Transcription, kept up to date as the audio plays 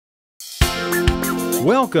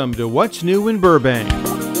Welcome to What's New in Burbank.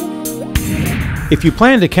 If you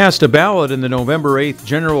plan to cast a ballot in the November 8th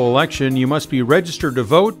general election, you must be registered to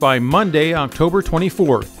vote by Monday, October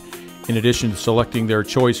 24th. In addition to selecting their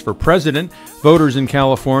choice for president, voters in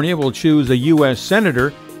California will choose a U.S.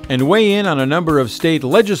 senator and weigh in on a number of state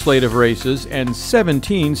legislative races and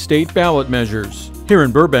 17 state ballot measures. Here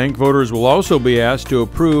in Burbank, voters will also be asked to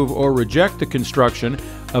approve or reject the construction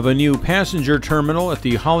of a new passenger terminal at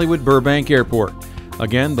the Hollywood-Burbank airport.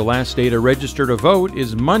 Again, the last day to register to vote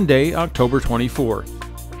is Monday, October 24th.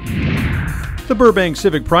 The Burbank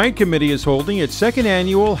Civic Pride Committee is holding its second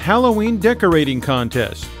annual Halloween decorating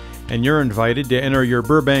contest, and you're invited to enter your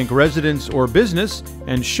Burbank residence or business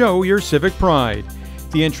and show your civic pride.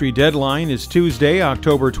 The entry deadline is Tuesday,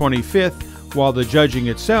 October 25th, while the judging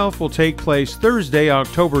itself will take place Thursday,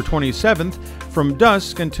 October 27th from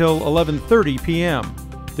dusk until 11:30 p.m.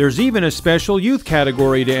 There's even a special youth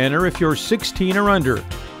category to enter if you're 16 or under.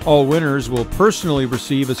 All winners will personally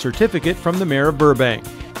receive a certificate from the Mayor of Burbank.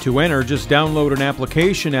 To enter, just download an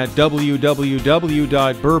application at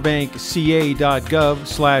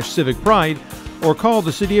www.burbankca.gov/civicpride or call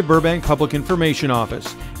the City of Burbank Public Information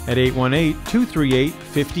Office at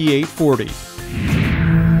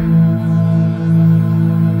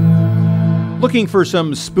 818-238-5840. Looking for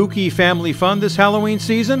some spooky family fun this Halloween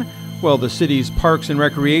season? Well, the city's Parks and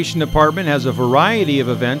Recreation Department has a variety of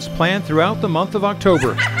events planned throughout the month of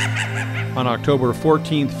October. On October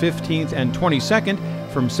 14th, 15th, and 22nd,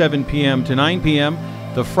 from 7 p.m. to 9 p.m.,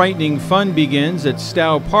 the frightening fun begins at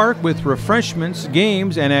Stowe Park with refreshments,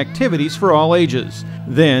 games, and activities for all ages.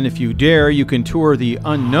 Then, if you dare, you can tour the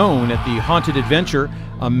unknown at the Haunted Adventure,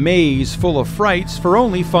 a maze full of frights, for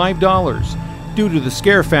only $5. Due to the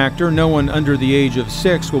scare factor, no one under the age of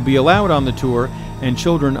 6 will be allowed on the tour, and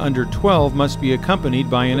children under 12 must be accompanied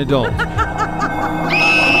by an adult.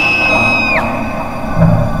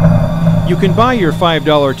 You can buy your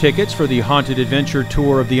 $5 tickets for the Haunted Adventure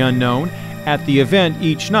Tour of the Unknown at the event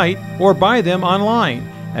each night, or buy them online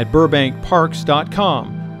at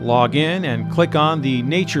burbankparks.com. Log in and click on the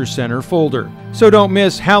Nature Center folder. So don't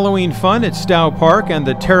miss Halloween fun at Stowe Park and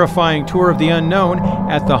the terrifying Tour of the Unknown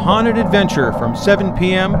at the Haunted Adventure from 7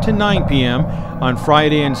 p.m. to 9 p.m. on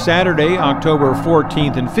Friday and Saturday, October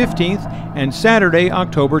 14th and 15th, and Saturday,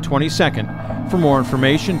 October 22nd. For more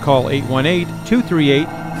information, call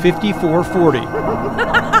 818-238-5440.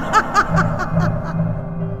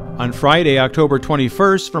 On Friday, October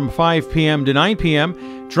 21st, from 5 p.m. to 9 p.m.,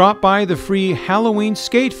 drop by the free Halloween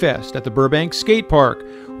Skate Fest at the Burbank Skate Park,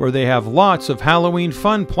 where they have lots of Halloween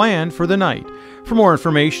fun planned for the night. For more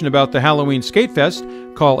information about the Halloween Skate Fest,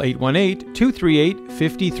 call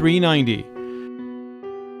 818-238-5390.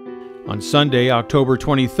 On Sunday, October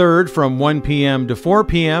 23rd, from 1 p.m. to 4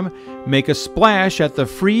 p.m., make a splash at the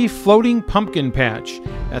free Floating Pumpkin Patch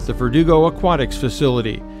at the Verdugo Aquatics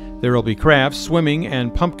facility. There will be crafts, swimming,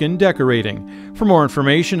 and pumpkin decorating. For more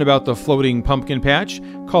information about the Floating Pumpkin Patch,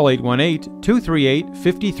 call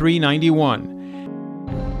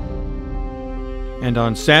 818-238-5391. And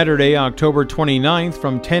on Saturday, October 29th,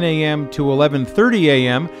 from 10 a.m. to 11:30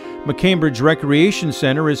 a.m., McCambridge Recreation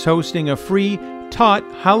Center is hosting a free Tot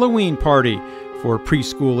Halloween party for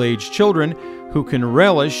preschool-age children who can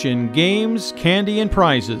relish in games, candy, and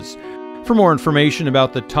prizes. For more information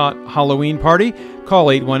about the Tot Halloween Party, call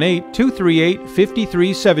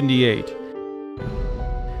 818-238-5378.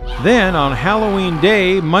 Then, on Halloween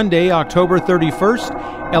Day, Monday, October 31st,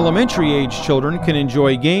 elementary-age children can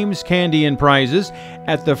enjoy games, candy, and prizes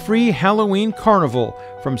at the free Halloween Carnival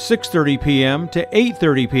from 6:30 p.m. to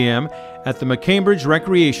 8:30 p.m. at the McCambridge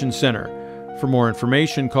Recreation Center. For more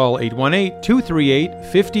information, call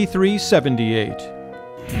 818-238-5378.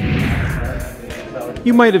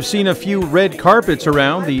 You might have seen a few red carpets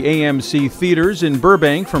around the AMC theaters in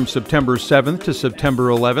Burbank from September 7th to September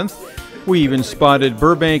 11th. We even spotted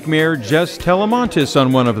Burbank Mayor Jess Telemontis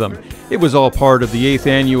on one of them. It was all part of the 8th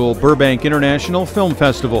annual Burbank International Film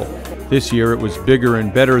Festival. This year it was bigger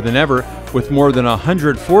and better than ever, with more than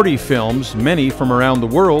 140 films, many from around the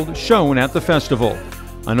world, shown at the festival.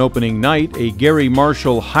 On opening night, a Gary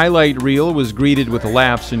Marshall highlight reel was greeted with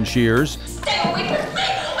laughs and cheers. Stay away from me!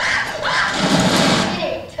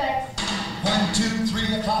 1, 2,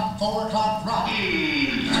 3 o'clock, 4 o'clock, rock.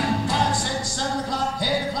 5, 6, 7 o'clock,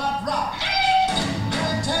 8 o'clock, rock.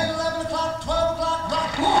 9, 10, 11 o'clock, 12 o'clock,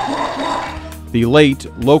 rock. The late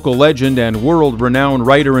local legend and world-renowned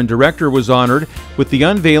writer and director was honored with the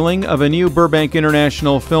unveiling of a new Burbank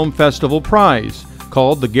International Film Festival prize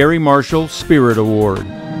called the Gary Marshall Spirit Award.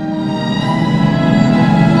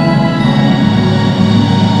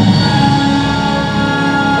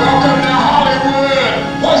 Welcome to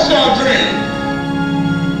Hollywood. What's your dream?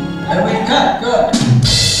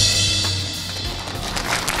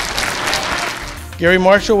 Gary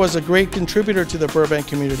Marshall was a great contributor to the Burbank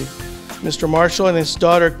community. Mr. Marshall and his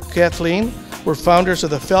daughter Kathleen were founders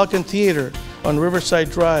of the Falcon Theater on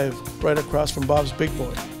Riverside Drive, right across from Bob's Big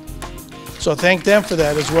Boy. So thank them for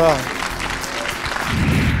that as well.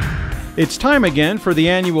 It's time again for the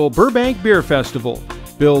annual Burbank Beer Festival.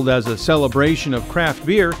 Billed as a celebration of craft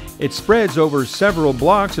beer, it spreads over several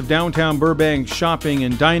blocks of downtown Burbank's shopping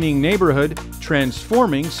and dining neighborhood,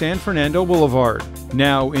 transforming San Fernando Boulevard.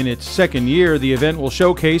 Now in its second year, the event will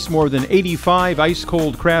showcase more than 85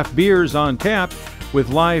 ice-cold craft beers on tap,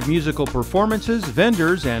 with live musical performances,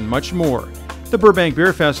 vendors, and much more. The Burbank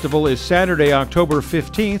Beer Festival is Saturday, October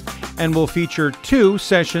 15th, and will feature 2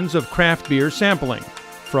 sessions of craft beer sampling,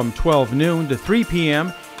 from 12 noon to 3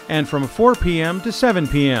 p.m., and from 4 p.m. to 7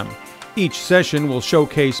 p.m. Each session will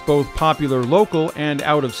showcase both popular local and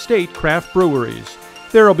out-of-state craft breweries.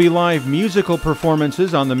 There will be live musical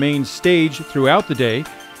performances on the main stage throughout the day,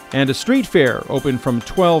 and a street fair open from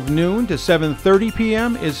 12 noon to 7:30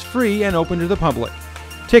 p.m. is free and open to the public.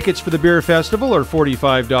 Tickets for the beer festival are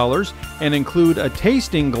 $45 and include a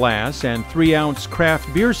tasting glass and 3-ounce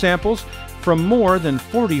craft beer samples from more than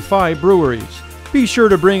 45 breweries. Be sure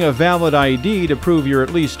to bring a valid ID to prove you're at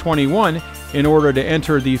least 21 in order to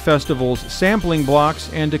enter the festival's sampling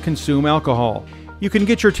blocks and to consume alcohol. You can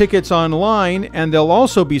get your tickets online, and they'll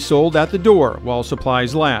also be sold at the door while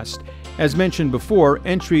supplies last. As mentioned before,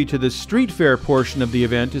 entry to the street fair portion of the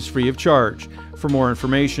event is free of charge. For more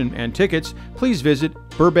information and tickets, please visit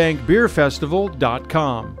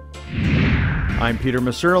burbankbeerfestival.com. I'm Peter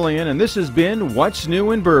Maserlian, and this has been What's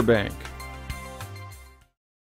New in Burbank.